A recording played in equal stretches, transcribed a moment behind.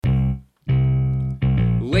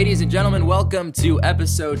Ladies and gentlemen, welcome to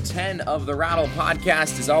episode 10 of the Rattle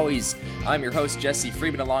Podcast. As always, I'm your host, Jesse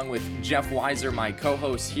Friedman, along with Jeff Weiser, my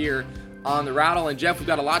co-host here on the Rattle. And Jeff, we've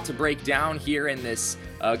got a lot to break down here in this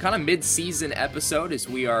kind of mid-season episode, as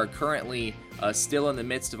we are currently still in the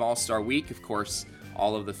midst of All-Star Week. Of course,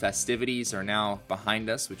 all of the festivities are now behind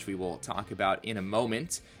us, which we will talk about in a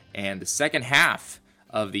moment. And the second half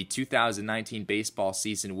of the 2019 baseball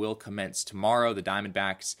season will commence tomorrow. The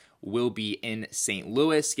Diamondbacks will be in St.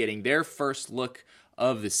 Louis, getting their first look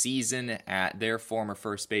of the season at their former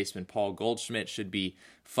first baseman, Paul Goldschmidt. Should be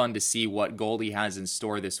fun to see what Goldie has in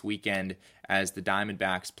store this weekend as the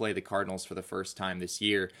Diamondbacks play the Cardinals for the first time this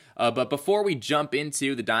year. But before we jump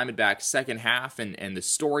into the Diamondbacks' second half and the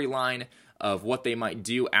storyline of what they might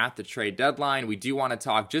do at the trade deadline, we do want to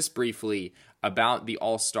talk just briefly about the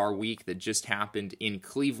All-Star Week that just happened in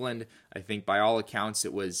Cleveland. I think by all accounts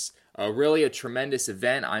it was really a tremendous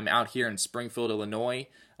event. I'm out here in Springfield, Illinois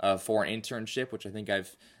for an internship, which I think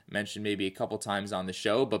I've mentioned maybe a couple times on the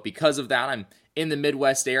show. But because of that, I'm in the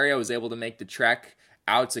Midwest area. I was able to make the trek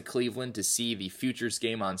out to Cleveland to see the Futures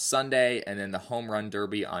game on Sunday and then the Home Run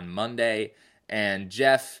Derby on Monday. And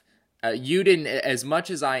Jeff, you didn't, as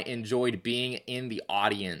much as I enjoyed being in the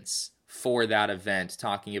audience for that event,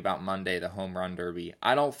 talking about Monday, the Home Run Derby,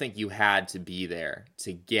 I don't think you had to be there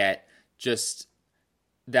to get just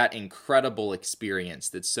that incredible experience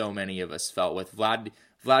that so many of us felt with Vlad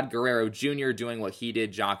Guerrero Jr. doing what he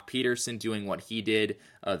did, Jock Peterson doing what he did,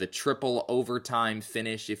 the triple overtime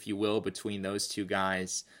finish, if you will, between those two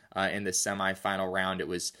guys in the semifinal round. It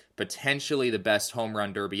was potentially the best Home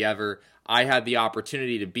Run Derby ever. I had the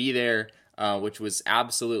opportunity to be there, which was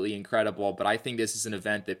absolutely incredible. But I think this is an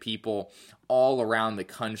event that people all around the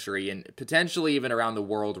country and potentially even around the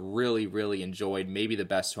world really, really enjoyed. Maybe the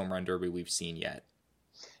best Home Run Derby we've seen yet.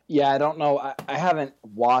 Yeah, I don't know. I haven't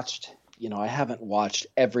watched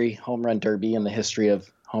every Home Run Derby in the history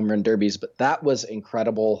of Home Run Derbies, but that was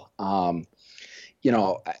incredible. I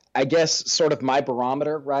guess sort of my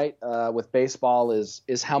barometer, right, with baseball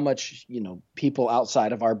is how much, people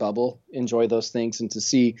outside of our bubble enjoy those things, and to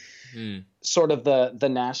see sort of the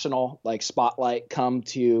national spotlight come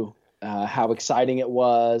to how exciting it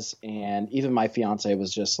was. And even my fiance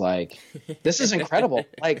was just like, this is incredible.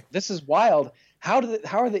 This is wild.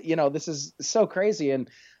 This is so crazy. And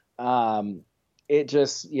it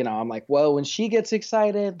just, I'm like, well, when she gets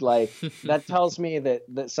excited, that tells me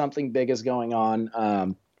that something big is going on.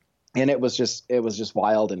 And it was just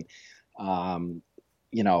wild. And, I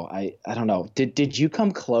don't know. Did you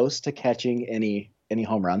come close to catching any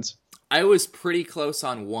home runs? I was pretty close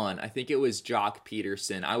on one. I think it was Jock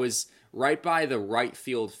Peterson. I was right by the right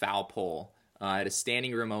field foul pole. I had a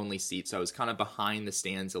standing room only seat, so I was kind of behind the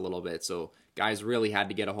stands a little bit. So guys really had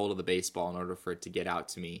to get a hold of the baseball in order for it to get out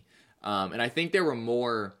to me. And I think there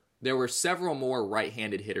were several more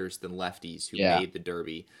right-handed hitters than lefties who made the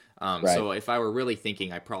Derby. Right. So if I were really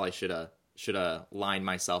thinking, I probably should have lined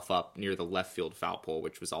myself up near the left field foul pole,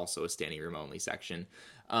 which was also a standing room only section.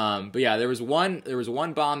 But yeah, there was one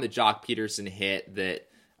bomb that Jock Peterson hit that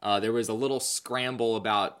there was a little scramble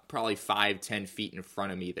about probably 5-10 feet in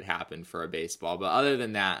front of me that happened for a baseball. But other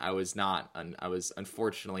than that, I was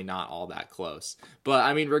unfortunately not all that close. But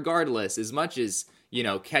I mean, regardless, as much as,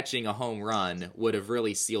 catching a home run would have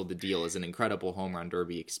really sealed the deal as an incredible Home Run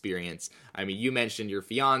Derby experience. I mean, you mentioned your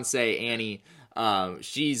fiance, Annie.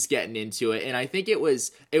 She's getting into it, and I think it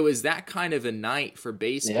was that kind of a night for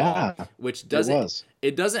baseball, which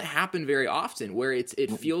doesn't happen very often, where it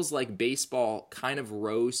feels like baseball kind of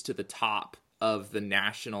rose to the top of the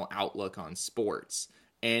national outlook on sports,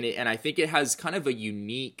 and I think it has kind of a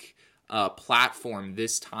unique platform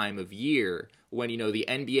this time of year when, the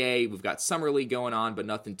NBA, we've got Summer League going on, but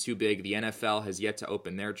nothing too big. The NFL has yet to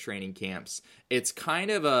open their training camps. It's kind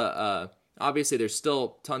of obviously there's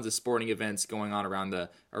still tons of sporting events going on around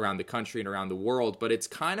the country and around the world, but it's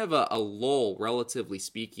kind of a lull, relatively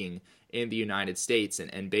speaking, in the United States.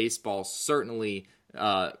 And baseball certainly,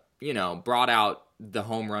 brought out the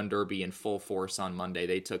Home Run Derby in full force on Monday.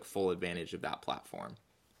 They took full advantage of that platform.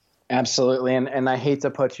 Absolutely. And I hate to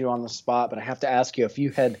put you on the spot, but I have to ask you, if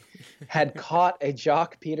you had caught a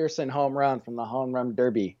Jock Peterson home run from the Home Run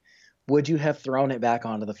Derby, would you have thrown it back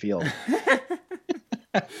onto the field?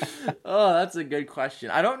 Oh, that's a good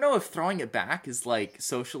question. I don't know if throwing it back is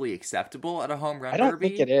socially acceptable at a home run derby. I don't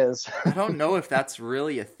think it is. I don't know if that's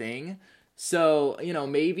really a thing. So,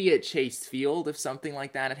 maybe at Chase Field, if something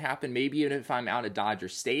like that had happened, maybe even if I'm out at Dodger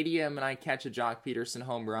Stadium and I catch a Jock Peterson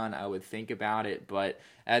home run, I would think about it. But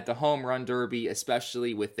at the Home Run Derby,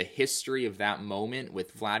 especially with the history of that moment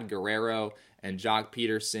with Vlad Guerrero and Jock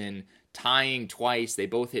Peterson tying twice. They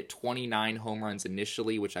both hit 29 home runs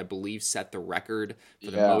initially, which I believe set the record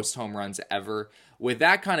for the most home runs ever. With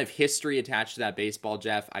that kind of history attached to that baseball,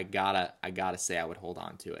 Jeff, I gotta say I would hold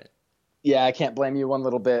on to it. Yeah, I can't blame you one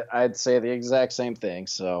little bit. I'd say the exact same thing,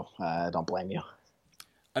 so I don't blame you.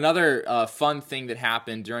 Another fun thing that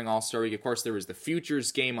happened during All-Star Week, of course, there was the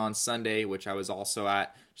Futures game on Sunday, which I was also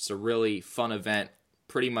at. Just a really fun event.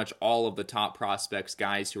 Pretty much all of the top prospects,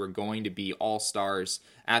 guys who are going to be all-stars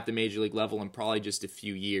at the major league level in probably just a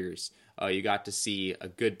few years. You got to see a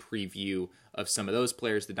good preview of some of those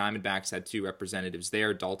players. The Diamondbacks had 2 representatives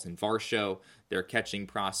there, Dalton Varsho, their catching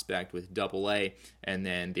prospect with Double-A, and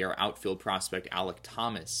then their outfield prospect, Alec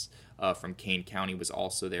Thomas from Kane County, was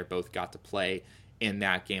also there. Both got to play in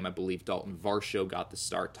that game. I believe Dalton Varsho got the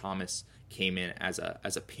start. Thomas came in as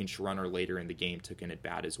a pinch runner later in the game, took an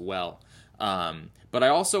at-bat as well. But I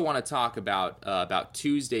also want to talk about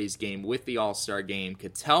Tuesday's game with the All-Star game.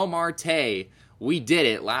 Ketel Marte, we did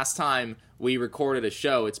it. Last time we recorded a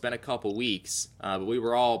show, it's been a couple weeks, but we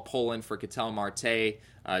were all pulling for Ketel Marte,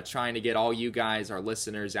 trying to get all you guys, our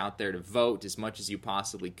listeners out there, to vote as much as you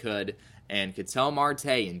possibly could. And Ketel Marte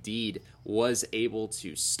indeed was able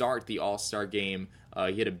to start the All-Star game.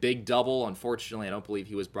 He hit a big double. Unfortunately, I don't believe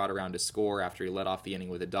he was brought around to score after he led off the inning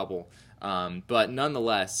with a double. But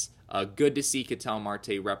nonetheless, good to see Ketel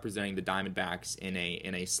Marte representing the Diamondbacks in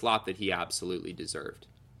a slot that he absolutely deserved.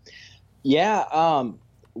 Yeah,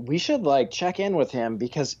 we should check in with him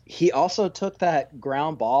because he also took that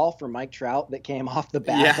ground ball for Mike Trout that came off the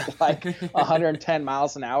bat at 110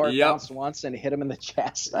 miles an hour, bounced once and hit him in the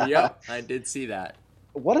chest. Yep, I did see that.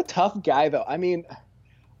 What a tough guy, though. I mean,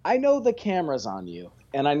 I know the camera's on you,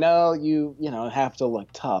 and I know you have to look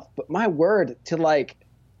tough, but my word, to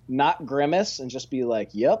not grimace and just be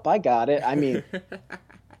like, yep, I got it. I mean,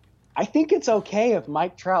 I think it's okay if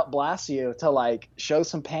Mike Trout blasts you to show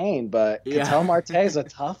some pain, but Ketel Marte is a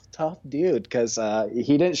tough dude because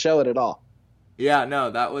he didn't show it at all. Yeah, no,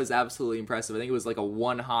 that was absolutely impressive. I think it was a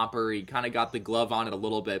one hopper. He kind of got the glove on it a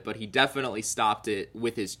little bit, but he definitely stopped it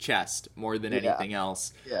with his chest more than anything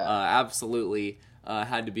else. Yeah. Absolutely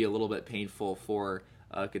had to be a little bit painful for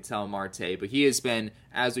Ketel Marte, but he has been,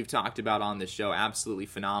 as we've talked about on the show, absolutely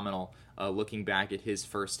phenomenal. Looking back at his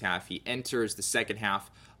first half, he enters the second half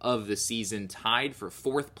of the season tied for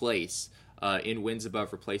 4th place in wins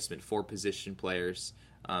above replacement for position players.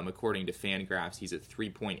 According to Fangraphs, he's at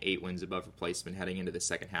 3.8 wins above replacement heading into the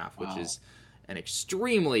second half, which is an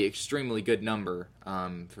extremely, extremely good number.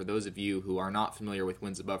 For those of you who are not familiar with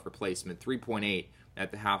wins above replacement, 3.8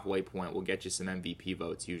 at the halfway point will get you some MVP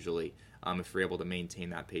votes usually, if you're able to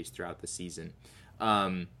maintain that pace throughout the season.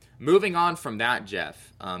 Moving on from that,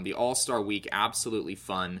 Jeff, the All-Star Week, absolutely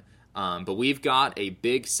fun. But we've got a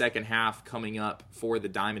big second half coming up for the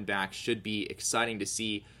Diamondbacks. Should be exciting to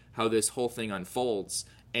see how this whole thing unfolds.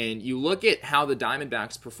 And you look at how the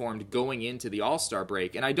Diamondbacks performed going into the All-Star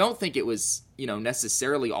break, and I don't think it was,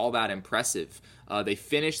 necessarily all that impressive. They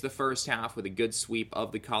finished the first half with a good sweep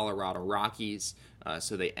of the Colorado Rockies,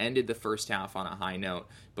 so they ended the first half on a high note.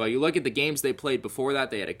 But you look at the games they played before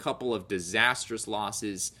that, they had a couple of disastrous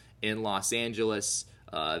losses in Los Angeles.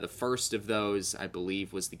 The first of those, I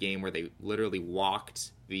believe, was the game where they literally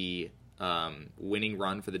walked the winning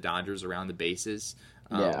run for the Dodgers around the bases,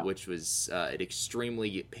 which was an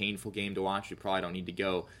extremely painful game to watch. We probably don't need to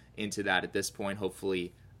go into that at this point.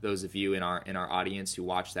 Hopefully, those of you in our audience who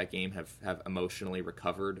watched that game have emotionally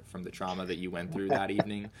recovered from the trauma that you went through that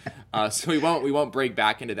evening. So we won't break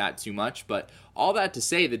back into that too much. But all that to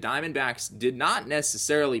say, the Diamondbacks did not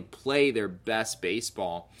necessarily play their best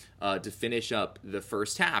baseball to finish up the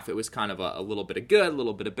first half. It was kind of a little bit of good, a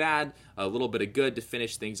little bit of bad, a little bit of good to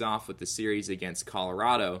finish things off with the series against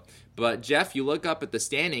Colorado. But Jeff, you look up at the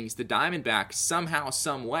standings, the Diamondbacks somehow,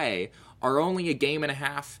 some way, are only a game and a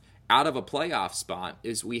half out of a playoff spot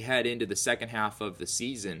as we head into the second half of the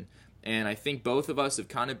season. And I think both of us have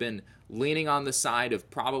kind of been leaning on the side of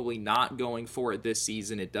probably not going for it this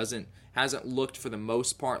season. It hasn't looked for the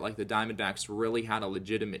most part like the Diamondbacks really had a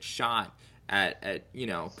legitimate shot at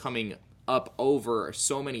coming up over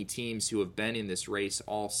so many teams who have been in this race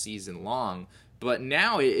all season long. But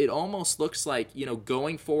now it almost looks like,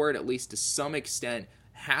 going for it, at least to some extent,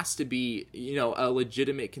 has to be, a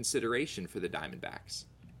legitimate consideration for the Diamondbacks.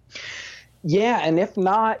 Yeah, and if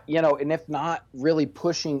not really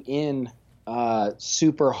pushing in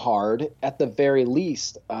super hard, at the very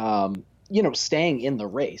least, staying in the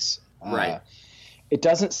race. Right. It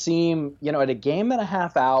doesn't seem, at a game and a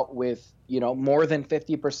half out with, more than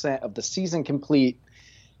 50% of the season complete,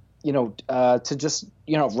 to just,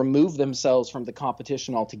 remove themselves from the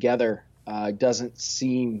competition altogether doesn't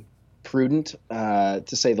seem prudent, to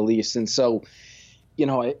say the least. And so,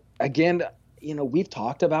 again, we've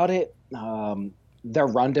talked about it. Their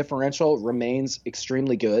run differential remains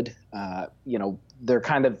extremely good. They're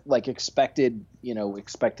kind of like expected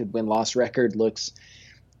win-loss record looks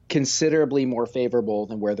considerably more favorable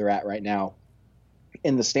than where they're at right now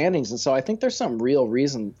in the standings. And so I think there's some real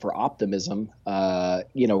reason for optimism,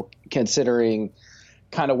 considering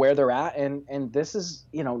kind of where they're at. And this is,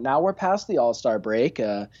 now we're past the All-Star break.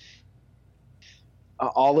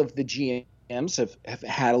 All of the GMs have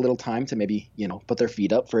had a little time to maybe, put their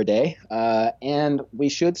feet up for a day. And we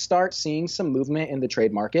should start seeing some movement in the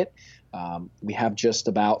trade market. We have just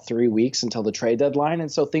about 3 weeks until the trade deadline.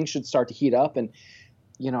 And so things should start to heat up. And,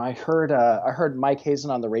 I heard Mike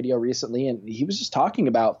Hazen on the radio recently, and he was just talking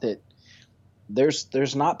about that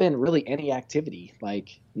there's not been really any activity.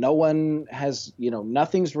 Like no one has,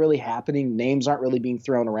 nothing's really happening. Names aren't really being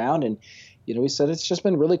thrown around. And, he said it's just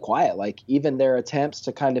been really quiet. Like even their attempts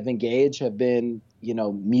to kind of engage have been,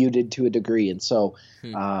 muted to a degree. And so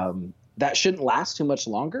that shouldn't last too much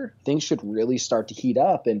longer. Things should really start to heat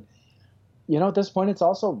up. And, at this point, it's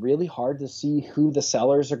also really hard to see who the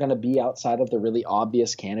sellers are going to be outside of the really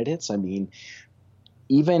obvious candidates. I mean,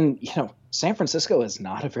 even, San Francisco is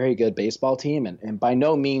not a very good baseball team. And by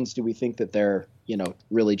no means do we think that they're,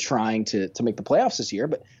 really trying to make the playoffs this year.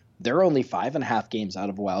 But they're only 5.5 games out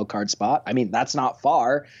of a wild card spot. I mean, that's not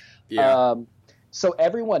far. Yeah. So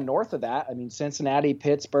everyone north of that, I mean, Cincinnati,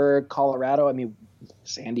 Pittsburgh, Colorado, I mean,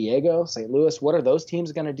 San Diego, St. Louis, what are those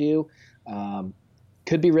teams going to do?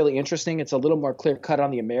 Could be really interesting. It's a little more clear cut on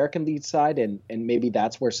the American League side, and maybe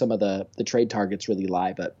that's where some of the trade targets really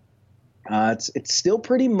lie. But it's still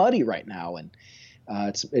pretty muddy right now, and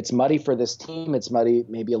it's muddy for this team. It's muddy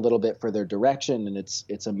maybe a little bit for their direction, and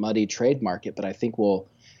it's a muddy trade market. But I think we'll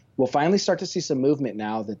finally start to see some movement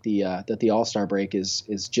now that the All-Star break is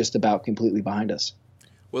just about completely behind us.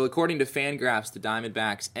 Well, according to Fangraphs, the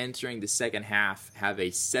Diamondbacks entering the second half have a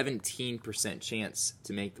 17% chance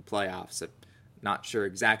to make the playoffs. Not sure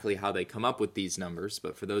exactly how they come up with these numbers,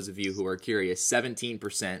 but for those of you who are curious,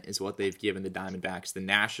 17% is what they've given the Diamondbacks. The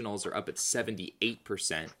Nationals are up at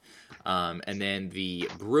 78%, and then the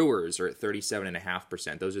Brewers are at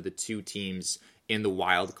 37.5%. Those are the two teams in the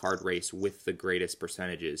wild card race with the greatest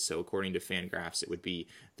percentages. So according to Fangraphs, it would be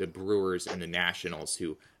the Brewers and the Nationals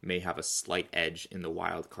who may have a slight edge in the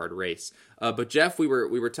wild card race. But Jeff, we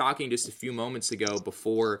were talking just a few moments ago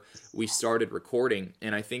before we started recording,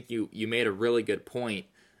 and I think you made a really good point.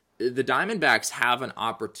 The Diamondbacks have an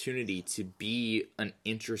opportunity to be an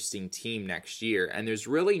interesting team next year, and there's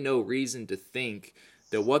really no reason to think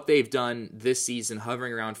that what they've done this season,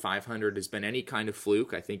 hovering around 500, has been any kind of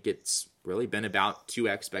fluke. I think it's really been about to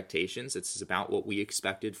expectations. It's about what we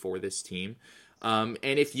expected for this team. And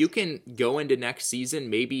if you can go into next season,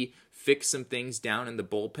 maybe fix some things down in the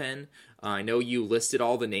bullpen. I know you listed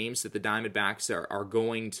all the names that the Diamondbacks are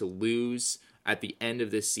going to lose at the end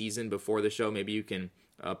of this season before the show. Maybe you can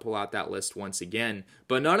pull out that list once again.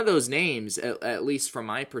 But none of those names, at least from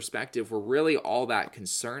my perspective, were really all that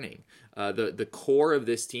concerning. The core of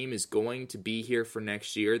this team is going to be here for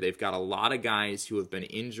next year. They've got a lot of guys who have been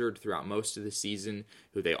injured throughout most of the season,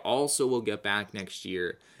 who they also will get back next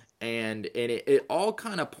year. And it all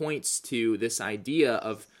kind of points to this idea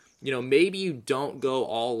of, maybe you don't go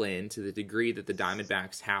all in to the degree that the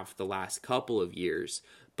Diamondbacks have the last couple of years,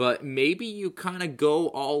 but maybe you kind of go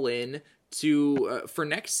all in for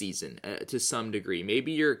next season to some degree.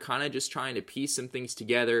 Maybe you're kind of just trying to piece some things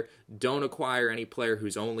together. Don't acquire any player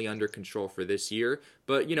who's only under control for this year.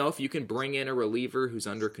 But, if you can bring in a reliever who's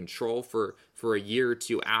under control for a year or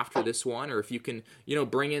two after this one, or if you can,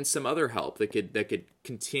 bring in some other help that could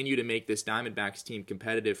continue to make this Diamondbacks team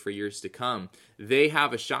competitive for years to come, they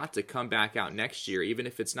have a shot to come back out next year, even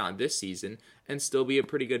if it's not this season, and still be a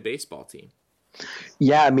pretty good baseball team.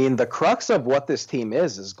 Yeah, I mean, the crux of what this team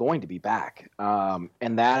is going to be back.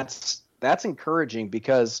 And that's encouraging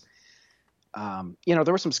because, there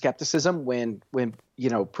was some skepticism when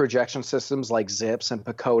projection systems like Zips and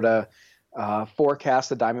Pacoda forecast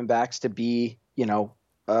the Diamondbacks to be,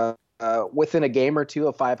 within a game or two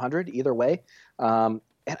of 500 either way. And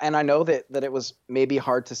I know that it was maybe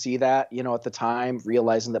hard to see that, at the time,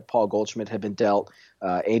 realizing that Paul Goldschmidt had been dealt,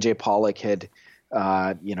 AJ Pollock had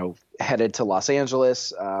headed to Los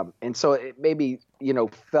Angeles. And so it maybe,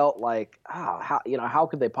 felt like, how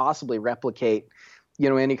could they possibly replicate,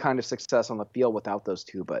 any kind of success on the field without those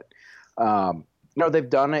two? But, they've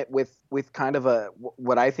done it with kind of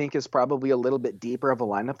what I think is probably a little bit deeper of a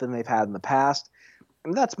lineup than they've had in the past.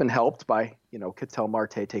 And that's been helped by, Ketel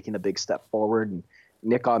Marte taking a big step forward and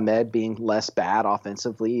Nick Ahmed being less bad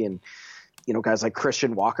offensively. And, guys like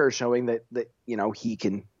Christian Walker showing that he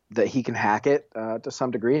can hack it to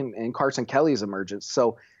some degree, and Carson Kelly's emergence.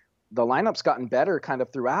 So the lineup's gotten better kind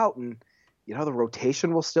of throughout, and the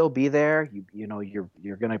rotation will still be there.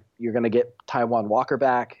 You're gonna get Taijuan Walker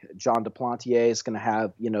back. John Duplantier is gonna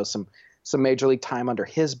have some major league time under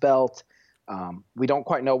his belt. We don't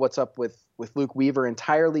quite know what's up with Luke Weaver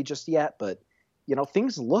entirely just yet, but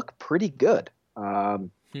things look pretty good.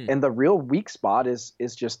 And the real weak spot is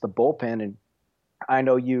just the bullpen. And I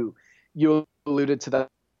know you alluded to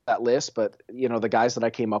that list, but the guys that I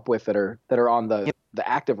came up with that are on the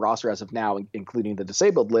active roster as of now, including the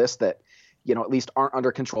disabled list that at least aren't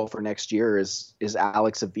under control for next year is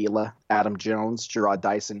Alex Avila, Adam Jones, Gerard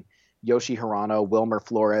Dyson, Yoshi Hirano, Wilmer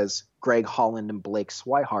Flores, Greg Holland, and Blake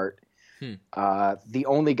Swihart. The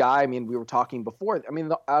only guy, we were talking before,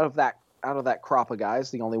 out of that crop of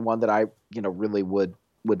guys, the only one that I really would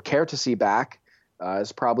care to see back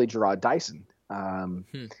is probably Gerard Dyson. And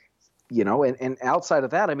outside of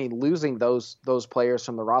that, losing those players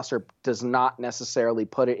from the roster does not necessarily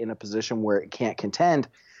put it in a position where it can't contend.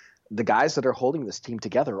 The guys that are holding this team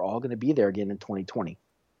together are all going to be there again in 2020.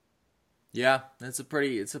 Yeah, it's a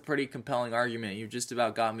pretty compelling argument. You've just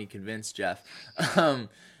about got me convinced, Jeff.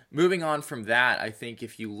 Moving on from that, I think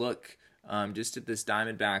if you look just at this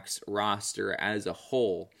Diamondbacks roster as a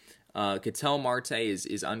whole, Ketel Marte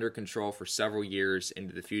is under control for several years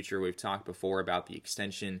into the future. We've talked before about the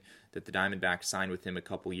extension that the Diamondbacks signed with him a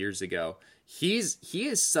couple years ago. He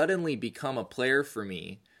has suddenly become a player for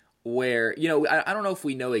me where, I don't know if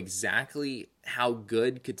we know exactly how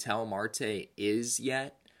good Ketel Marte is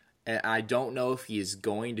yet. I don't know if he is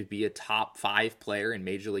going to be a top 5 player in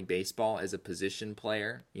Major League Baseball as a position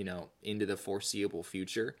player, into the foreseeable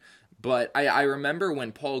future. But I remember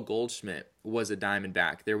when Paul Goldschmidt was a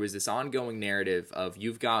Diamondback, there was this ongoing narrative of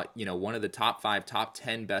you've got, one of the top 5, top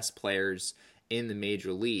 10 best players in the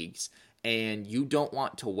major leagues, and you don't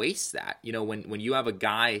want to waste that. When you have a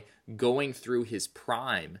guy going through his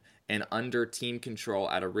prime and under team control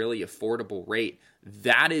at a really affordable rate,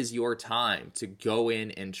 that is your time to go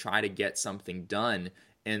in and try to get something done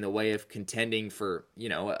in the way of contending for,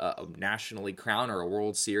 a National League crown or a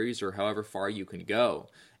World Series or however far you can go.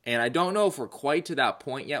 And I don't know if we're quite to that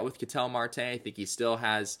point yet with Ketel Marte. I think he still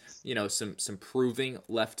has, some proving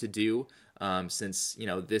left to do, since,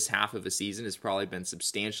 this half of a season has probably been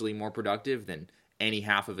substantially more productive than any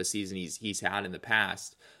half of a season he's had in the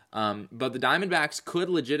past. But the Diamondbacks could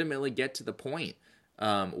legitimately get to the point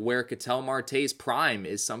where Ketel Marte's prime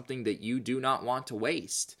is something that you do not want to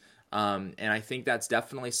waste. And I think that's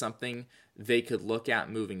definitely something they could look at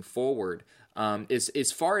moving forward.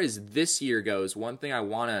 As far as this year goes, one thing I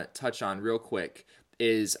want to touch on real quick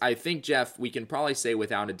is I think, Jeff, we can probably say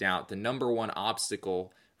without a doubt the number one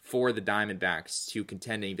obstacle for the Diamondbacks to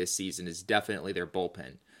contending this season is definitely their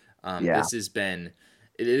bullpen. This has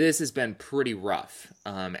been pretty rough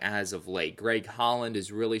as of late. Greg Holland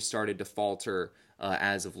has really started to falter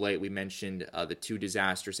as of late. We mentioned the 2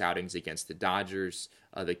 disastrous outings against the Dodgers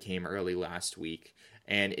that came early last week.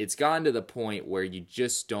 And it's gotten to the point where you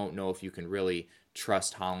just don't know if you can really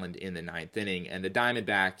trust Holland in the 9th inning. And the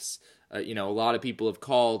Diamondbacks, a lot of people have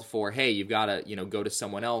called for, hey, you've got to, go to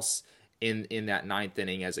someone else in that 9th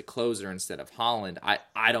inning as a closer instead of Holland.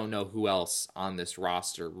 I don't know who else on this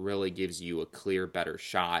roster really gives you a clear, better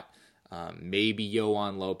shot. Maybe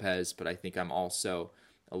Yohan Lopez, but I think I'm also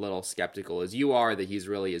a little skeptical as you are that he's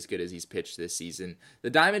really as good as he's pitched this season. The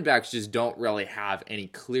Diamondbacks just don't really have any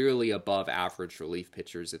clearly above average relief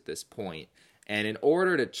pitchers at this point. And in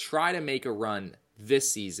order to try to make a run this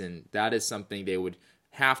season, that is something they would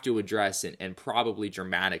have to address and probably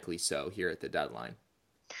dramatically so here at the deadline.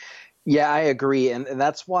 Yeah, I agree. And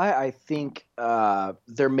that's why I think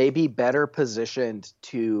they're maybe better positioned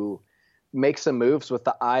to make some moves with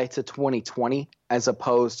the eye to 2020 as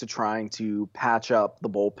opposed to trying to patch up the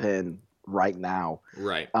bullpen right now.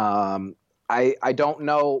 Right. I don't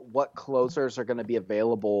know what closers are going to be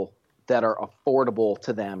available that are affordable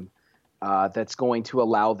to them that's going to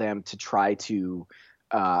allow them to try to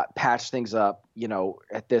patch things up,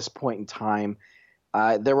 at this point in time.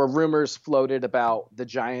 There were rumors floated about the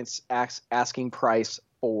Giants asking price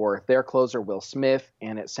for their closer, Will Smith,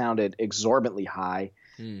 and it sounded exorbitantly high.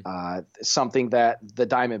 Something that the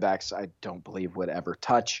Diamondbacks, I don't believe, would ever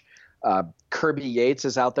touch. Kirby Yates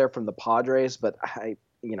is out there from the Padres, but I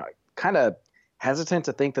kind of hesitant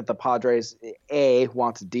to think that the Padres, A,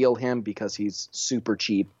 want to deal him because he's super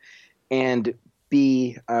cheap, and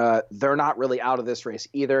B, they're not really out of this race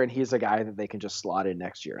either, and he's a guy that they can just slot in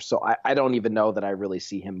next year. So I don't even know that I really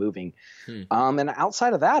see him moving. And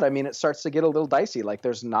outside of that, I mean, it starts to get a little dicey. Like,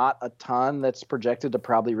 there's not a ton that's projected to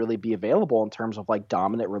probably really be available in terms of like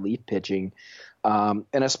dominant relief pitching, and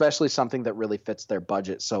especially something that really fits their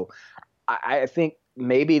budget. So I think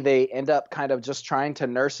maybe they end up kind of just trying to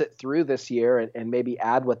nurse it through this year and maybe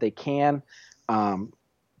add what they can.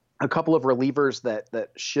 A couple of relievers that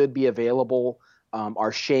should be available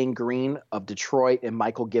are Shane Green of Detroit and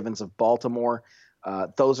Michael Givens of Baltimore.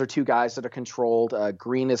 Those are two guys that are controlled.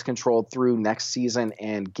 Green is controlled through next season,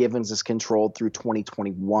 and Givens is controlled through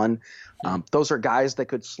 2021. Those are guys that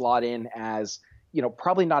could slot in as,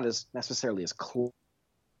 probably not as necessarily as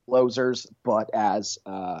closers, but as,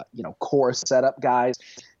 core setup guys.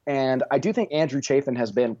 And I do think Andrew Chafin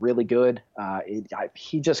has been really good.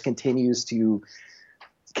 He just continues to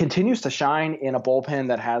shine in a bullpen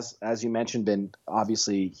that has, as you mentioned, been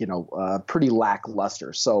obviously, pretty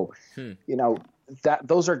lackluster. So, that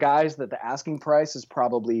those are guys that the asking price is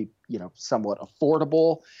probably, somewhat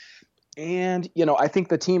affordable. And, I think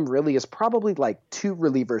the team really is probably like two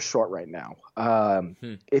relievers short right now.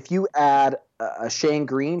 If you add a Shane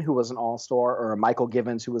Green, who was an all-star, or a Michael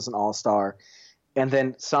Givens, who was an all-star, and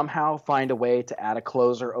then somehow find a way to add a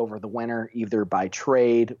closer over the winter, either by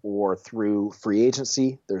trade or through free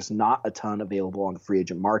agency. There's not a ton available on the free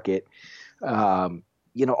agent market. All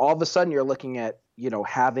of a sudden you're looking at,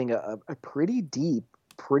 having a pretty deep,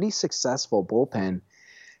 pretty successful bullpen.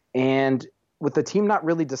 And with the team not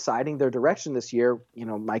really deciding their direction this year,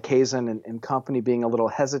 Mike Hazen and company being a little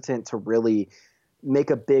hesitant to really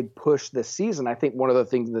make a big push this season, I think one of the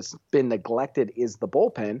things that's been neglected is the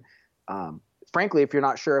bullpen. Frankly, if you're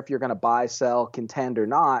not sure if you're going to buy, sell, contend or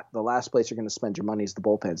not, the last place you're going to spend your money is the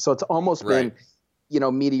bullpen. So it's almost been,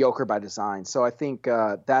 mediocre by design. So I think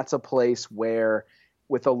that's a place where,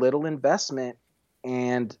 with a little investment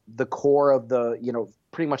and the core of the,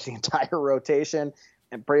 pretty much the entire rotation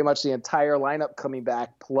and pretty much the entire lineup coming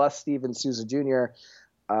back, plus Steven Souza Jr.,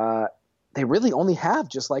 they really only have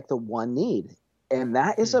just like the one need. And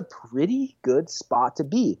that is a pretty good spot to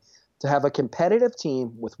be. To have a competitive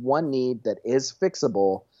team with one need that is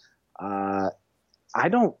fixable, I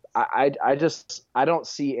don't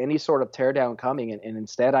see any sort of teardown coming, and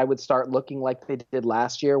instead I would start looking like they did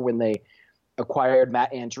last year when they acquired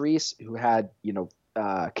Matt Andriese, who had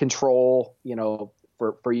control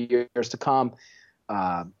for years to come.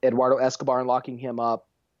 Eduardo Escobar and locking him up,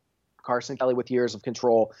 Carson Kelly with years of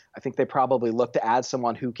control. I think they probably look to add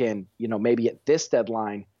someone who can maybe at this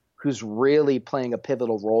deadline, who's really playing a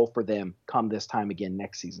pivotal role for them come this time again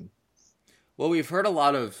next season. Well, we've heard a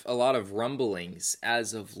lot of rumblings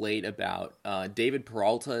as of late about David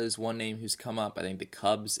Peralta is one name who's come up. I think the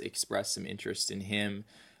Cubs expressed some interest in him.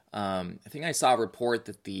 I think I saw a report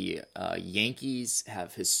that the Yankees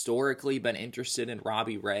have historically been interested in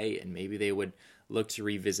Robbie Ray, and maybe they would look to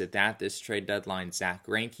revisit that this trade deadline. Zach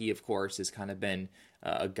Greinke, of course, has kind of been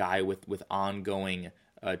a guy with ongoing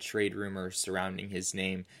trade rumors surrounding his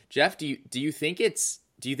name. Jeff, do you think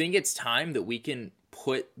it's time that we can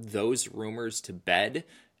put those rumors to bed,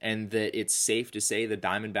 and that it's safe to say the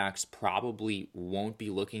Diamondbacks probably won't be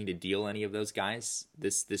looking to deal any of those guys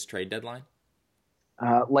this trade deadline?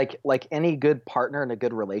 Like any good partner in a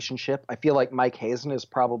good relationship, I feel like Mike Hazen is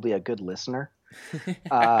probably a good listener, and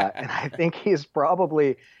I think he's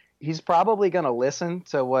probably going to listen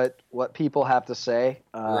to what people have to say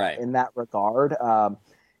in that regard.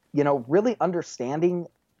 Really understanding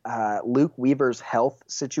Luke Weaver's health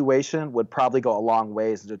situation would probably go a long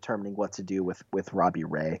ways in determining what to do with Robbie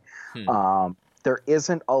Ray. There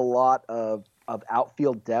isn't a lot of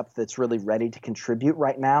outfield depth that's really ready to contribute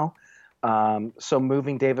right now. So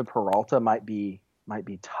moving David Peralta might be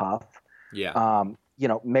tough. Yeah.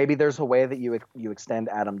 Maybe there's a way that you extend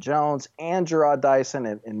Adam Jones and Gerard Dyson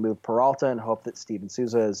and move Peralta and hope that Steven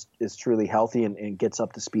Souza is truly healthy and gets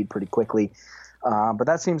up to speed pretty quickly. But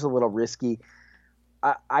that seems a little risky.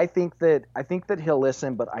 I think that he'll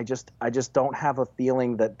listen, but I just don't have a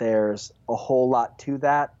feeling that there's a whole lot to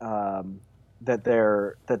that, that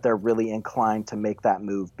they're really inclined to make that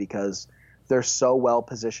move, because they're so well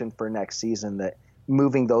positioned for next season that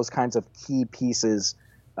moving those kinds of key pieces,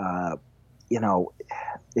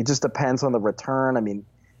 it just depends on the return. I mean,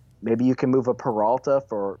 maybe you can move a Peralta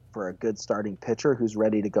for a good starting pitcher who's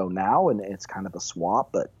ready to go now, and it's kind of a swap,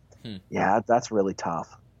 but yeah, that's really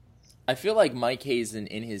tough. I feel like Mike Hazen,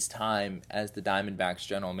 in his time as the Diamondbacks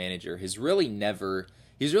general manager, he's really never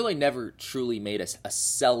truly made a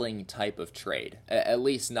selling type of trade, at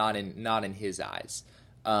least not in his eyes.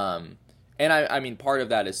 And I mean, part of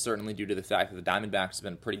that is certainly due to the fact that the Diamondbacks have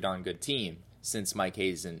been a pretty darn good team, since Mike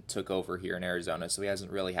Hazen took over here in Arizona, so he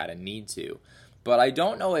hasn't really had a need to. But I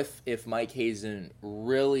don't know if Mike Hazen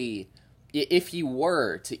really, if he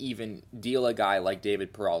were to even deal a guy like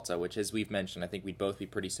David Peralta, which, as we've mentioned, I think we'd both be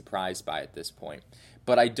pretty surprised by at this point.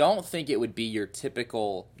 But I don't think it would be your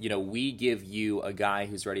typical, we give you a guy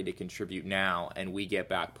who's ready to contribute now, and we get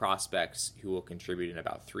back prospects who will contribute in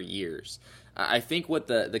about 3 years. I think what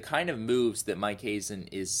the kind of moves that Mike Hazen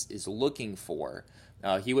is looking for,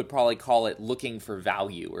 he would probably call it looking for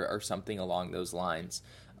value or something along those lines,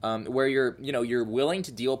 where you're willing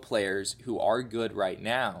to deal players who are good right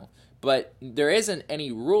now. But there isn't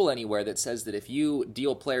any rule anywhere that says that if you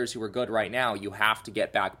deal players who are good right now, you have to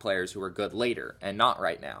get back players who are good later and not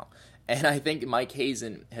right now. And I think Mike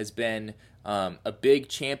Hazen has been a big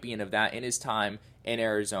champion of that in his time in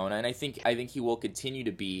Arizona, and I think he will continue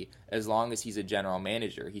to be as long as he's a general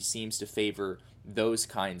manager. He seems to favor those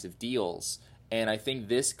kinds of deals. And I think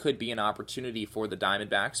this could be an opportunity for the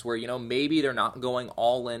Diamondbacks where, maybe they're not going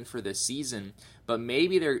all in for this season, but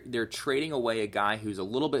maybe they're trading away a guy who's a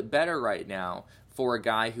little bit better right now for a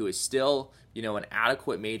guy who is still, an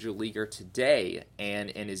adequate major leaguer today and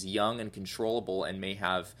is young and controllable and may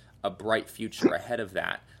have a bright future ahead of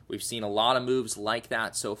that. We've seen a lot of moves like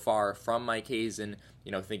that so far from Mike Hazen,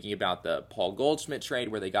 thinking about the Paul Goldschmidt trade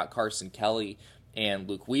where they got Carson Kelly and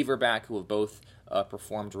Luke Weaver back, who have both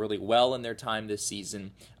performed really well in their time this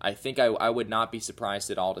season. I think I would not be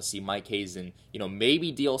surprised at all to see Mike Hazen,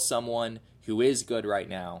 maybe deal someone who is good right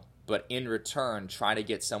now, but in return try to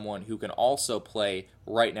get someone who can also play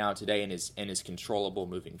right now today and is controllable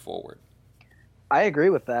moving forward. I agree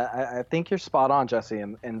with that. I think you're spot on, Jesse,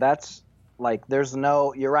 and that's like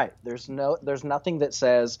you're right. There's nothing that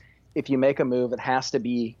says if you make a move, it has to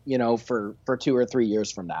be, for 2 or 3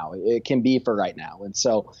 years from now. It can be for right now. And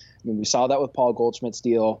so, we saw that with Paul Goldschmidt's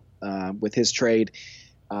deal, with his trade.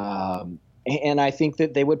 And I think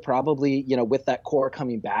that they would probably, with that core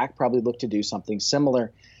coming back, probably look to do something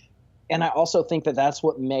similar. And I also think that that's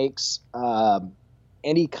what makes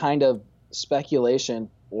any kind of speculation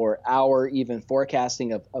or our even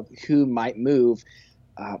forecasting of who might move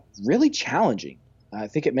really challenging. I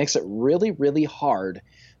think it makes it really, really hard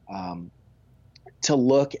to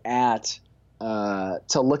look at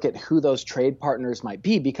who those trade partners might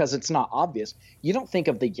be, because it's not obvious. You don't think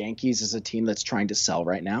of the Yankees as a team that's trying to sell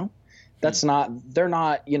right now. They're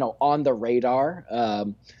not on the radar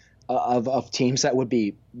of teams that would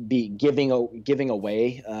be giving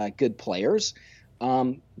away good players.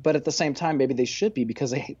 But at the same time, maybe they should be,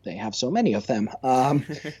 because they have so many of them.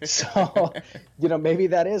 So maybe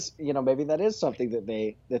that is something that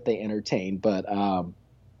they entertain. But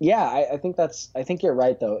yeah, I think you're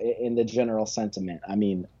right though in the general sentiment. I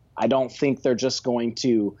mean, I don't think they're just going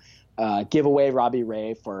to give away Robbie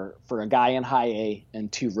Ray for a guy in high A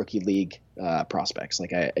and 2 rookie league prospects.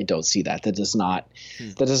 Like I don't see that. That does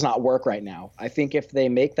not work right now. I think if they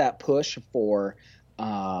make that push for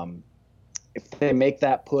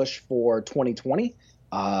 2020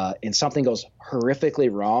 and something goes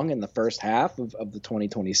horrifically wrong in the first half of the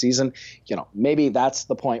 2020 season, maybe that's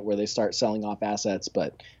the point where they start selling off assets.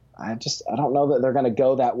 But I don't know that they're going to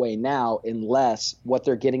go that way now, unless what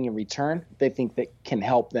they're getting in return they think that can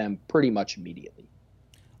help them pretty much immediately.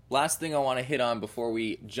 Last thing I want to hit on before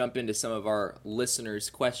we jump into some of our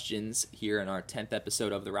listeners' questions here in our 10th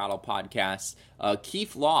episode of the Rattle Podcast.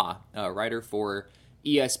 Keith Law, writer for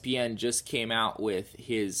ESPN, just came out with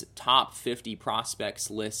his top 50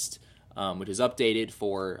 prospects list, which is updated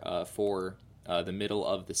for the middle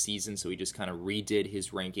of the season. So he just kind of redid his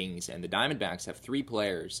rankings, and the Diamondbacks have 3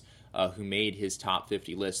 players who made his top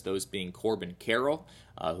 50 list, those being Corbin Carroll,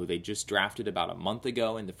 who they just drafted about a month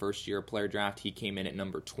ago in the first year player draft. He came in at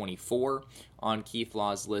number 24 on Keith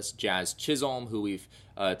Law's list. Jazz Chisholm, who we've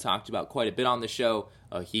talked about quite a bit on the show,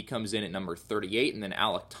 he comes in at number 38. And then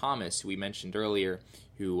Alec Thomas, who we mentioned earlier,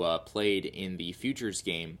 who played in the Futures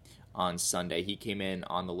game on Sunday, he came in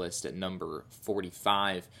on the list at number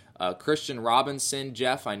 45. Christian Robinson,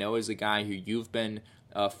 Jeff, I know is a guy who you've been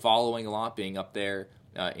following a lot, being up there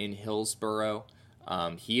in Hillsboro.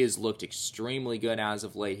 He has looked extremely good as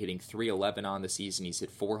of late, hitting .311 on the season. He's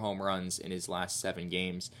hit 4 home runs in his last 7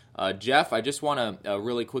 games. Jeff, I just want to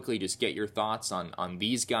really quickly just get your thoughts on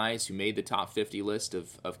these guys who made the top 50 list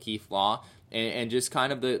of Keith Law, and just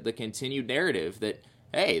kind of the continued narrative that,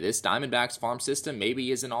 hey, this Diamondbacks farm system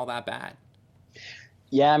maybe isn't all that bad.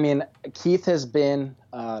 Yeah, I mean, Keith has been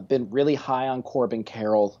really high on Corbin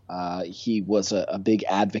Carroll. He was a big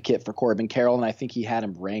advocate for Corbin Carroll, and I think he had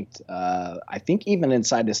him ranked, I think even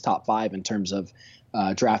inside his top 5 in terms of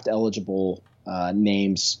draft eligible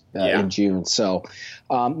names in June. So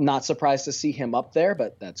not surprised to see him up there,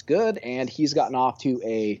 but that's good. And he's gotten off to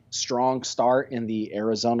a strong start in the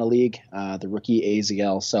Arizona League, the rookie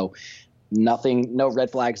AZL. So no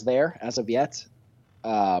red flags there as of yet.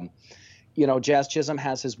 Jazz Chisholm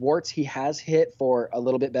has his warts. He has hit for a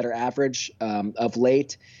little bit better average of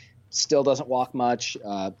late. Still doesn't walk much,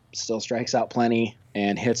 still strikes out plenty,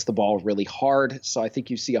 and hits the ball really hard. So I think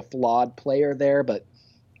you see a flawed player there, but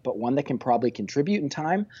one that can probably contribute in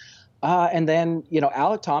time. And then,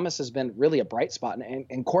 Alec Thomas has been really a bright spot.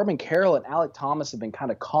 And Corbin Carroll and Alec Thomas have been kind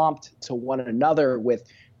of comped to one another, with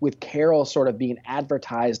Carroll sort of being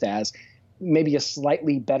advertised as maybe a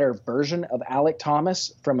slightly better version of Alec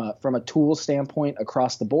Thomas from a tool standpoint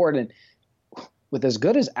across the board. And with as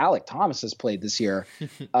good as Alec Thomas has played this year,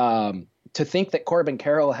 to think that Corbin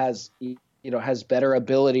Carroll has better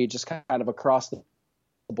ability just kind of across the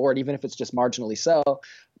board, even if it's just marginally so,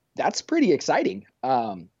 that's pretty exciting.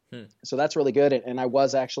 So that's really good. And I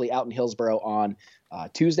was actually out in Hillsborough on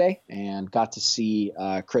Tuesday and got to see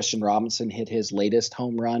Christian Robinson hit his latest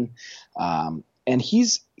home run. And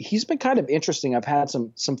he's been kind of interesting. I've had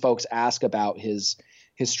some folks ask about his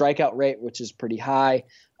strikeout rate, which is pretty high.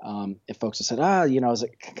 If folks have said, is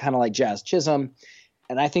it kind of like Jazz Chisholm?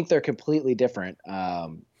 And I think they're completely different.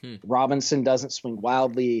 Robinson doesn't swing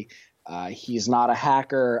wildly. He's not a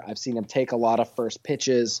hacker. I've seen him take a lot of first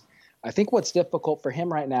pitches. I think what's difficult for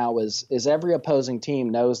him right now is every opposing team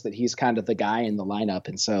knows that he's kind of the guy in the lineup.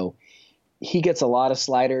 And so he gets a lot of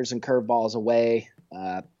sliders and curveballs away.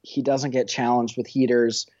 He doesn't get challenged with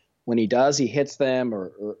heaters. When he does, he hits them,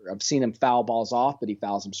 or I've seen him foul balls off, but he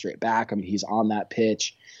fouls them straight back. I mean, he's on that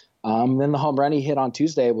pitch. Then the home run he hit on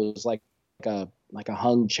Tuesday was like a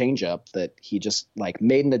hung changeup that he just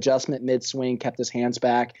made an adjustment mid swing, kept his hands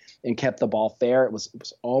back, and kept the ball fair. It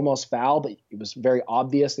was almost foul, but it was very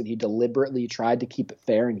obvious that he deliberately tried to keep it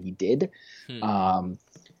fair, and he did.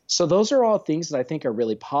 So those are all things that I think are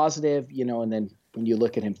really positive, and then when you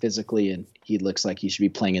look at him physically and he looks like he should be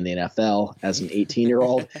playing in the NFL as an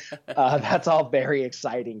 18-year-old, that's all very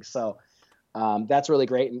exciting. So that's really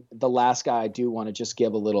great. And the last guy I do want to just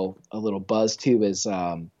give a little buzz to is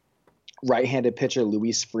right-handed pitcher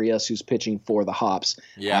Luis Frias, who's pitching for the Hops.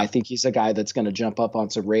 Yeah. I think he's a guy that's going to jump up on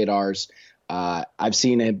some radars. I've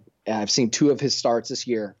seen two of his starts this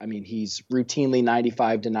year. I mean, he's routinely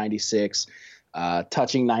 95 to 96,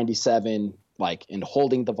 touching 97, and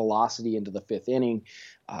holding the velocity into the fifth inning.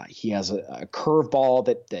 He has a curveball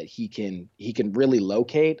that he can really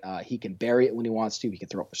locate. He can bury it when he wants to. He can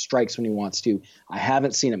throw it for strikes when he wants to. I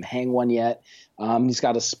haven't seen him hang one yet. He's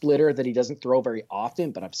got a splitter that he doesn't throw very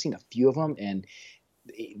often, but I've seen a few of them, and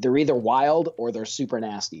they're either wild or they're super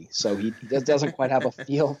nasty. So he doesn't quite have a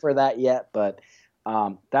feel for that yet, but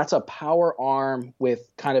that's a power arm with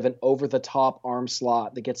kind of an over-the-top arm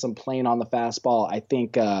slot that gets him playing on the fastball. I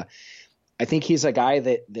think he's a guy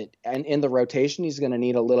that and in the rotation, he's going to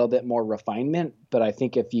need a little bit more refinement. But I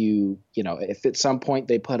think if at some point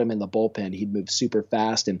they put him in the bullpen, he'd move super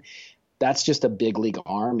fast. And that's just a big league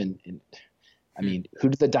arm. And I mean, who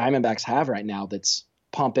do the Diamondbacks have right now that's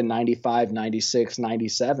pumping 95, 96,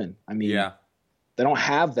 97? I mean, they don't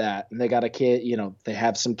have that. And they got a kid, they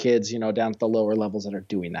have some kids, down at the lower levels that are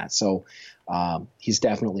doing that. So he's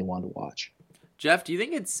definitely one to watch. Jeff, do you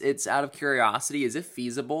think it's out of curiosity? Is it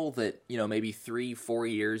feasible that, maybe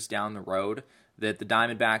 3-4 years down the road that the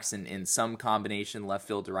Diamondbacks in some combination left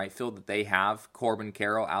field to right field that they have Corbin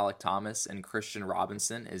Carroll, Alec Thomas, and Christian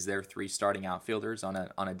Robinson as their three starting outfielders on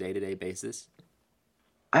a day-to-day basis?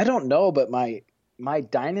 I don't know, but my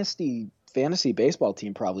dynasty fantasy baseball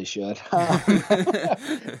team probably should.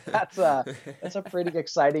 That's a pretty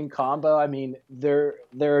exciting combo. I mean, there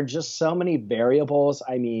are just so many variables.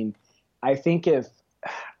 I mean, I think if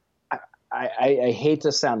I hate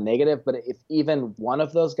to sound negative, but if even one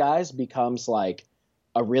of those guys becomes like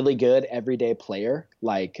a really good everyday player,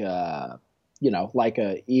 like a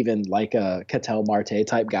Ketel Marte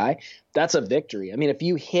type guy, that's a victory. I mean, if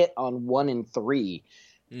you hit on 1 in 3,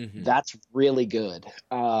 that's really good.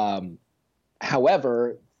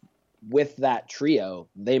 However, with that trio,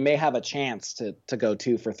 they may have a chance to go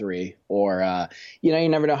 2 for 3, or you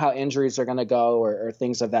never know how injuries are going to go or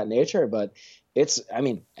things of that nature. But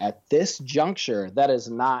at this juncture, that is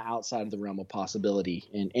not outside of the realm of possibility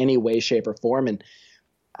in any way, shape, or form. And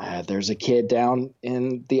there's a kid down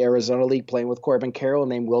in the Arizona League playing with Corbin Carroll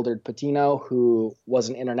named Wilderd Patino, who was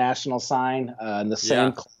an international sign in the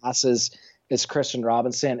same class as Christian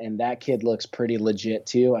Robinson, and that kid looks pretty legit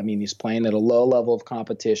too. I mean, he's playing at a low level of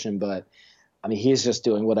competition, but I mean, he's just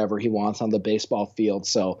doing whatever he wants on the baseball field.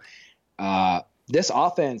 So this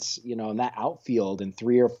offense, in that outfield in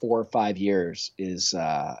 3 or 4 or 5 years is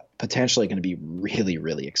potentially going to be really,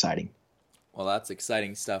 really exciting. Well, that's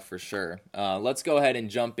exciting stuff for sure. Let's go ahead and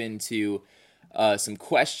jump into some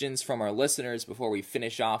questions from our listeners before we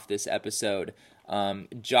finish off this episode.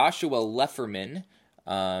 Joshua Lefferman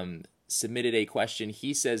submitted a question.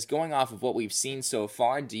 He says, going off of what we've seen so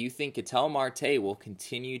far, do you think Ketel Marte will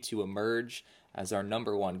continue to emerge as our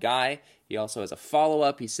number one guy? He also has a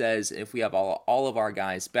follow-up. He says, if we have all of our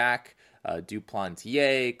guys back,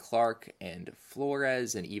 Duplantier, Clark, and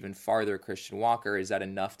Flores, and even farther Christian Walker, is that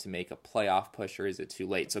enough to make a playoff push, or is it too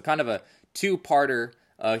late? So kind of a two-parter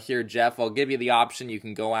here, Jeff. I'll give you the option. You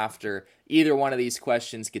can go after either one of these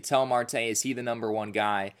questions. Ketel Marte, is he the number one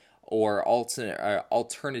guy? Or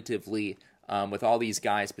alternatively, with all these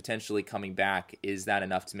guys potentially coming back, is that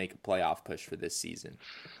enough to make a playoff push for this season?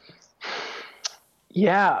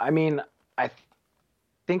 Yeah, I mean, I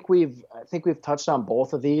think we've touched on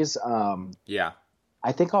both of these. Yeah,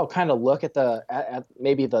 I think I'll kind of look at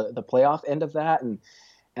maybe the playoff end of that, and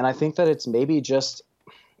I think that it's maybe just,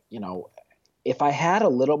 if I had a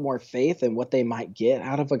little more faith in what they might get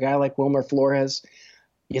out of a guy like Wilmer Flores,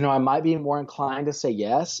 I might be more inclined to say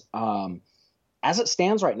yes. As it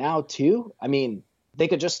stands right now, too, I mean, they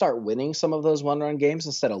could just start winning some of those one-run games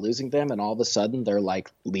instead of losing them, and all of a sudden they're like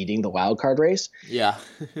leading the wild card race. Yeah.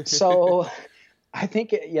 So I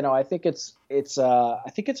think it's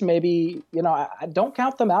maybe, I don't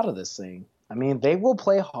count them out of this thing. I mean, they will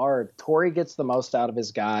play hard. Torrey gets the most out of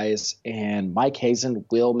his guys, and Mike Hazen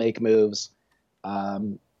will make moves.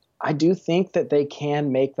 I do think that they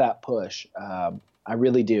can make that push. I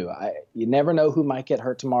really do. You never know who might get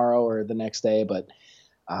hurt tomorrow or the next day, but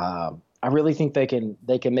I really think they can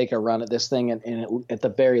make a run at this thing and at the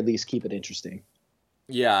very least keep it interesting.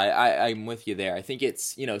 Yeah, I'm with you there. I think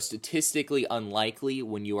it's, statistically unlikely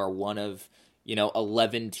when you are one of,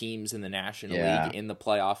 11 teams in the National League in the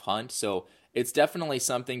playoff hunt. So it's definitely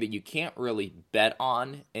something that you can't really bet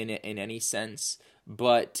on in any sense.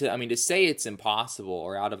 But to say it's impossible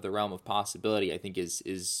or out of the realm of possibility, I think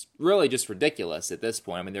is really just ridiculous at this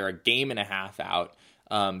point. I mean, they're a game and a half out.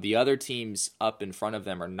 The other teams up in front of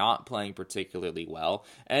them are not playing particularly well,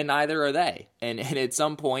 and neither are they. And at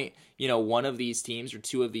some point, one of these teams or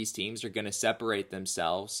two of these teams are going to separate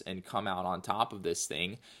themselves and come out on top of this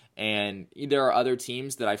thing. And there are other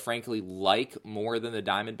teams that I frankly like more than the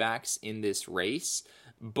Diamondbacks in this race.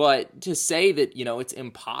 But to say that, it's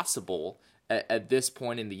impossible at this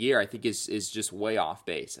point in the year, I think is just way off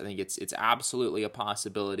base. I think it's absolutely a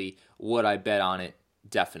possibility. Would I bet on it?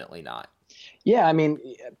 Definitely not. Yeah, I mean,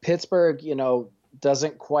 Pittsburgh,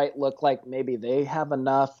 doesn't quite look like maybe they have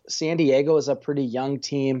enough. San Diego is a pretty young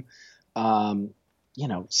team.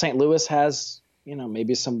 St. Louis has,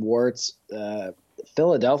 maybe some warts.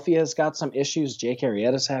 Philadelphia's got some issues. Jake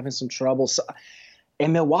Arrieta's having some trouble. So,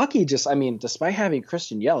 and Milwaukee despite having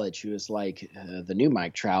Christian Yelich, who is like the new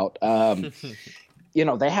Mike Trout,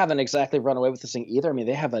 they haven't exactly run away with this thing either. I mean,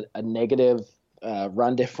 they have a negative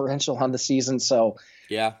run differential on the season. So,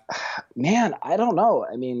 yeah, man, I don't know.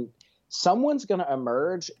 I mean, someone's going to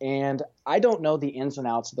emerge, and I don't know the ins and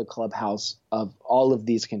outs of the clubhouse of all of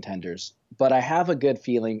these contenders, but I have a good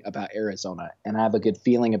feeling about Arizona, and I have a good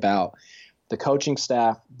feeling about the coaching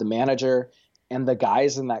staff, the manager, and the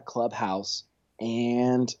guys in that clubhouse.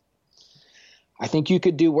 And I think you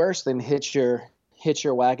could do worse than hitch your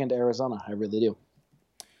wagon to Arizona. I really do.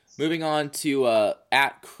 Moving on to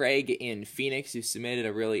at Craig in Phoenix, who submitted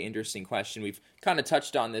a really interesting question. We've kind of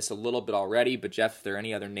touched on this a little bit already, but Jeff, if there are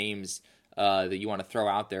any other names that you want to throw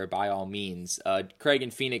out there, by all means. Craig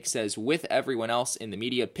in Phoenix says, with everyone else in the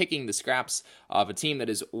media picking the scraps of a team that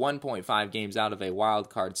is 1.5 games out of a wild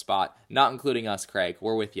card spot, not including us, Craig,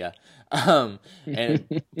 we're with you,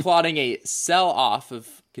 and plotting a sell-off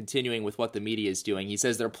of continuing with what the media is doing. He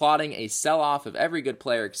says they're plotting a sell-off of every good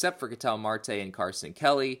player except for Ketel Marte and Carson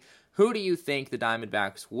Kelly. Who do you think the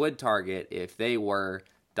Diamondbacks would target if they were ...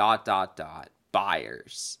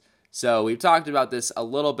 buyers? So we've talked about this a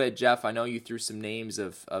little bit, Jeff. I know you threw some names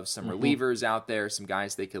of some relievers out there, some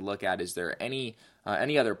guys they could look at. Is there any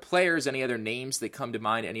other players, any other names that come to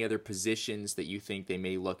mind, any other positions that you think they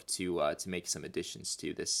may look to make some additions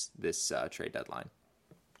to this trade deadline?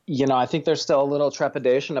 I think there's still a little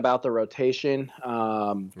trepidation about the rotation.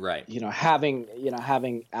 Right.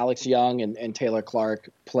 Having Alex Young and Taylor Clark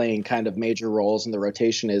playing kind of major roles in the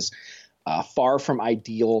rotation is far from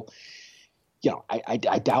ideal. I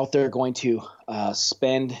doubt they're going to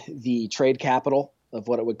spend the trade capital of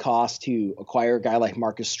what it would cost to acquire a guy like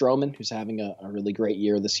Marcus Stroman, who's having a really great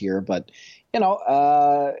year this year. But,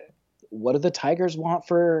 what do the Tigers want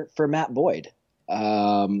for Matt Boyd?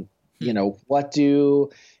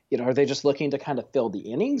 Are they just looking to kind of fill the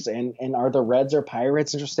innings? And are the Reds or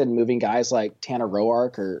Pirates interested in moving guys like Tanner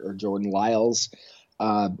Roark or Jordan Lyles?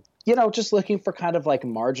 Just looking for kind of like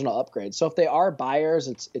marginal upgrades. So if they are buyers,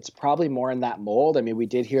 it's probably more in that mold. I mean, we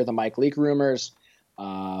did hear the Mike Leake rumors.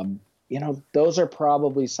 Those are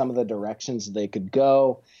probably some of the directions they could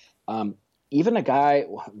go. Even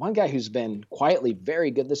one guy who's been quietly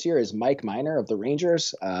very good this year is Mike Minor of the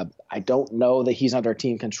Rangers. I don't know that he's under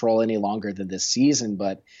team control any longer than this season,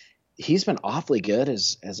 but he's been awfully good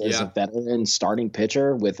as a veteran starting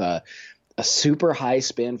pitcher with a super high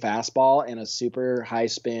spin fastball and a super high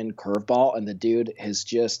spin curveball. And the dude is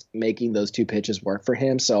just making those two pitches work for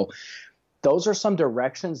him. So those are some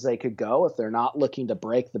directions they could go if they're not looking to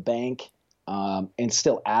break the bank and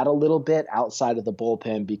still add a little bit outside of the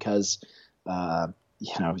bullpen, because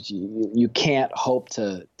you can't hope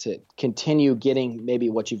to continue getting maybe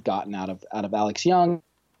what you've gotten out of Alex Young,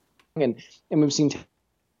 and we've seen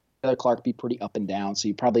Taylor Clark be pretty up and down. So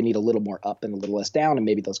you probably need a little more up and a little less down, and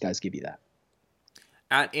maybe those guys give you that.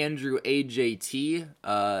 At Andrew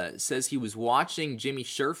AJT says he was watching Jimmy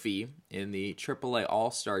Sherfy in the AAA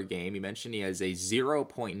All-Star game. He mentioned he has a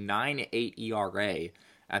 0.98 ERA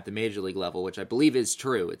at the major league level, which I believe is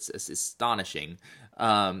true. It's astonishing.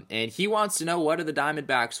 And he wants to know, what are the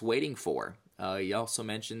Diamondbacks waiting for? He also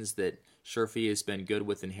mentions that Sherfy has been good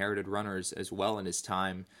with inherited runners as well in his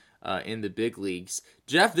time in the big leagues.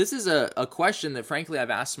 Jeff, this is a question that, frankly, I've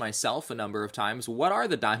asked myself a number of times. What are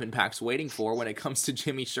the Diamondbacks waiting for when it comes to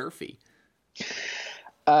Jimmy Sherfy?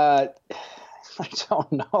 I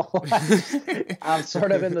don't know. I'm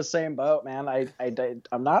sort of in the same boat, man.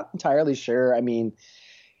 I'm not entirely sure. I mean,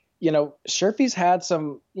 Sherfy's had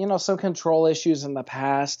some control issues in the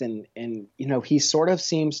past, and he sort of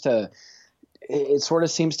seems to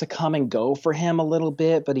come and go for him a little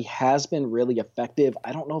bit, but he has been really effective.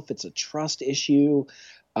 I don't know if it's a trust issue,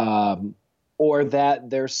 or that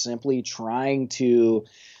they're simply trying to,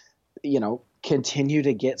 continue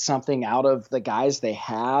to get something out of the guys they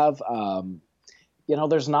have.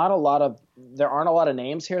 There aren't a lot of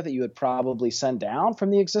names here that you would probably send down from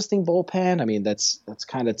the existing bullpen. I mean, that's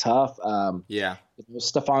kind of tough.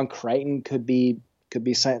 Stephon Crichton could be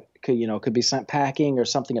sent packing or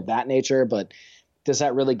something of that nature, but does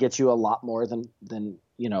that really get you a lot more than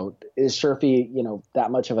is Sherfy,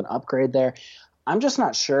 that much of an upgrade there? I'm just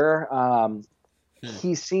not sure.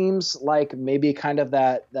 He seems like maybe kind of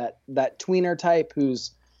that tweener type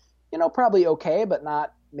who's, probably okay, but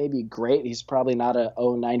not maybe great. He's probably not a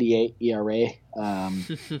 0.98 ERA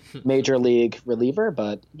major league reliever,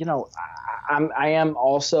 but I am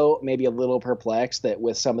also maybe a little perplexed that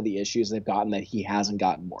with some of the issues they've gotten, that he hasn't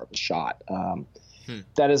gotten more of a shot.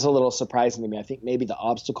 That is a little surprising to me. I think maybe the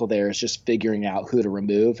obstacle there is just figuring out who to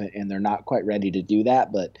remove, and they're not quite ready to do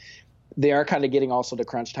that, but they are kind of getting also to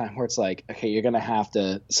crunch time where it's like, okay, you're going to have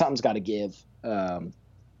to, something's got to give.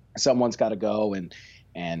 Someone's got to go, and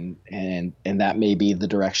that may be the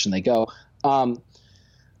direction they go.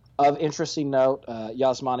 Of interesting note,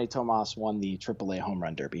 Yasmani Tomas won the AAA Home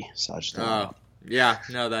Run Derby. So I just yeah,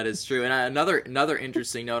 no, that is true. And another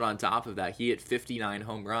interesting note on top of that, he hit 59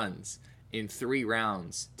 home runs in 3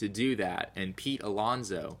 rounds to do that. And Pete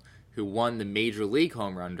Alonso, who won the Major League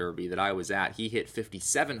Home Run Derby that I was at, he hit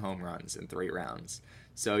 57 home runs in 3 rounds.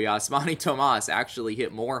 So Yasmani Tomas actually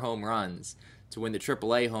hit more home runs to win the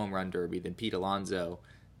AAA Home Run Derby than Pete Alonso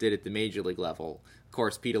did at the Major League level. Of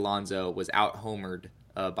course, Pete Alonso was out-homered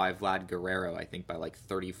by Vlad Guerrero, I think by like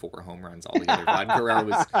 34 home runs altogether. Vlad Guerrero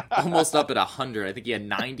was almost up at 100. I think he had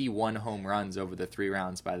 91 home runs over the 3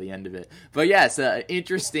 rounds by the end of it. But yes,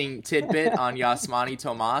 interesting tidbit on Yasmani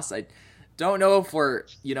Tomas. I don't know if we're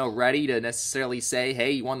ready to necessarily say,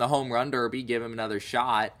 hey, he won the Home Run Derby, give him another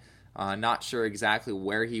shot. Not sure exactly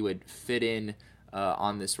where he would fit in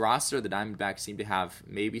on this roster. The Diamondbacks seem to have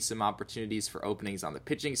maybe some opportunities for openings on the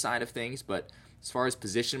pitching side of things, but as far as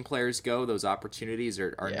position players go, those opportunities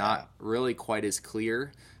are not really quite as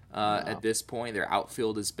clear at this point. Their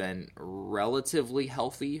outfield has been relatively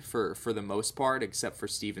healthy for the most part, except for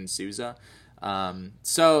Steven Souza. Not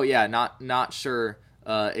sure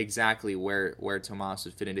exactly where Tomas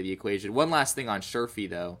would fit into the equation. One last thing on Sherfy,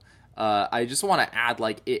 though. I just want to add,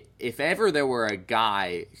 if ever there were a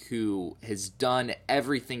guy who has done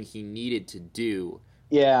everything he needed to do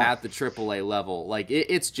at the AAA level,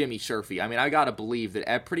 it's Jimmy Sherfy. I mean, I got to believe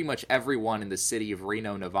that pretty much everyone in the city of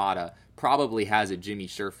Reno, Nevada probably has a Jimmy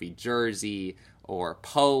Sherfy jersey or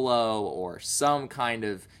polo or some kind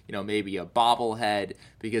of, maybe a bobblehead,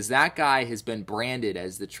 because that guy has been branded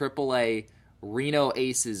as the AAA Reno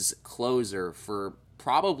Aces closer for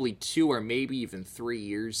probably 2 or maybe even 3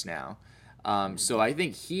 years now. So I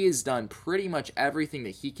think he has done pretty much everything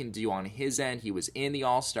that he can do on his end. He was in the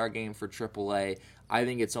All-Star game for AAA. I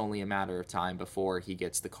think it's only a matter of time before he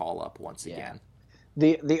gets the call up once again.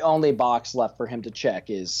 The only box left for him to check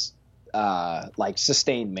is like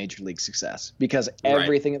sustained major league success, because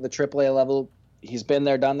everything at the AAA level, he's been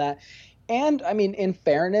there, done that. And I mean, in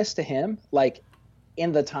fairness to him, like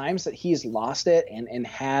in the times that he's lost it and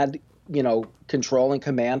had, you know, control and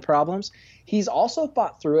command problems, he's also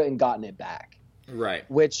fought through it and gotten it back. Right.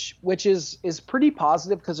 Which is pretty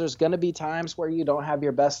positive, because there's going to be times where you don't have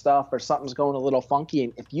your best stuff or something's going a little funky.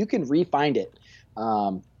 And if you can re-find it,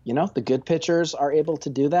 you know, the good pitchers are able to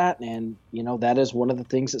do that. And, you know, that is one of the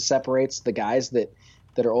things that separates the guys that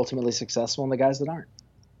are ultimately successful and the guys that aren't.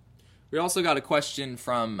 We also got a question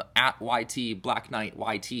from @YT Black Knight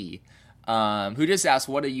YT, who just asked,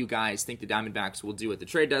 what do you guys think the Diamondbacks will do at the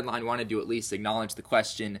trade deadline? Wanted to at least acknowledge the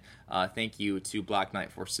question. Thank you to Black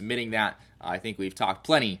Knight for submitting that. I think we've talked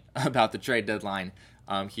plenty about the trade deadline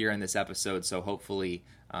here in this episode, so hopefully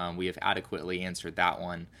we have adequately answered that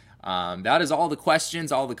one. That is all the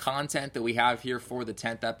questions, all the content that we have here for the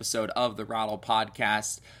 10th episode of the Rattle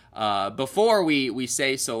Podcast. Before we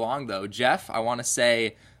say so long, though, Jeff, I want to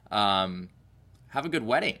say have a good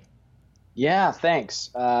wedding. Yeah, thanks.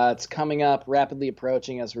 It's coming up, rapidly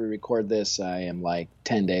approaching as we record this. I am like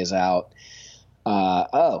 10 days out.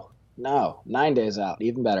 9 days out,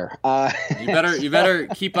 even better. You better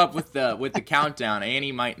keep up with the countdown.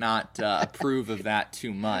 Annie might not approve of that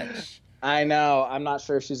too much. I know. I'm not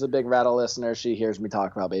sure if she's a big Rattle listener. She hears me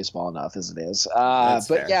talk about baseball enough as it is. But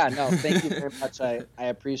fair. Yeah, no, thank you very much. I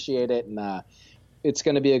appreciate it, and it's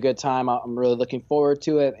going to be a good time. I'm really looking forward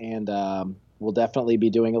to it, and we'll definitely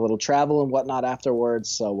be doing a little travel and whatnot afterwards.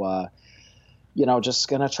 So, you know, just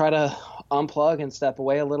going to try to unplug and step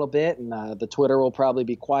away a little bit, and the Twitter will probably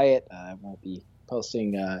be quiet. I won't be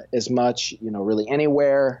posting as much, you know, really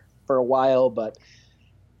anywhere for a while, but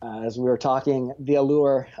as we were talking, the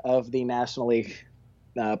allure of the National League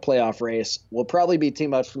playoff race will probably be too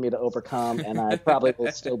much for me to overcome, and I probably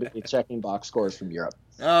will still be checking box scores from Europe.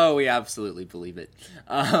 Oh, we absolutely believe it.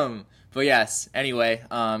 But yes, anyway,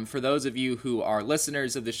 for those of you who are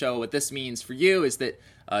listeners of the show, what this means for you is that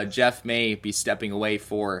Jeff may be stepping away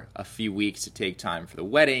for a few weeks to take time for the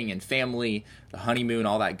wedding and family, the honeymoon,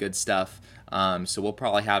 all that good stuff. So we'll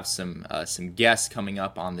probably have some guests coming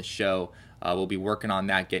up on the show. We'll be working on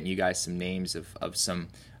that, getting you guys some names of some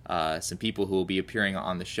people who will be appearing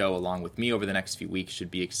on the show along with me over the next few weeks.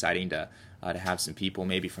 Should be exciting to have some people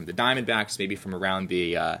maybe from the Diamondbacks, maybe from around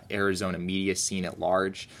the Arizona media scene at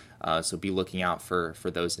large. So be looking out for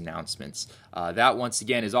those announcements. That, once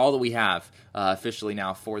again, is all that we have officially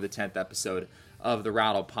now for the 10th episode of the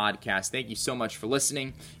Rattle Podcast. Thank you so much for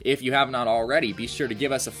listening. If you have not already, be sure to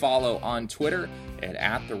give us a follow on Twitter at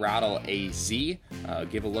 @TheRattleAZ.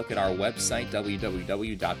 Give a look at our website,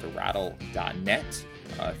 www.therattle.net.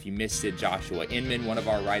 If you missed it, Joshua Inman, one of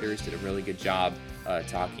our writers, did a really good job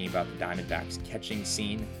talking about the Diamondbacks catching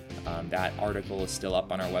scene. That article is still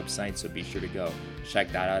up on our website, so be sure to go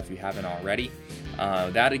check that out if you haven't already.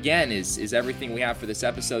 That, again, is everything we have for this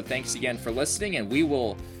episode. Thanks again for listening, and we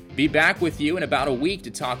will be back with you in about a week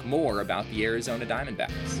to talk more about the Arizona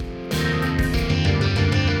Diamondbacks.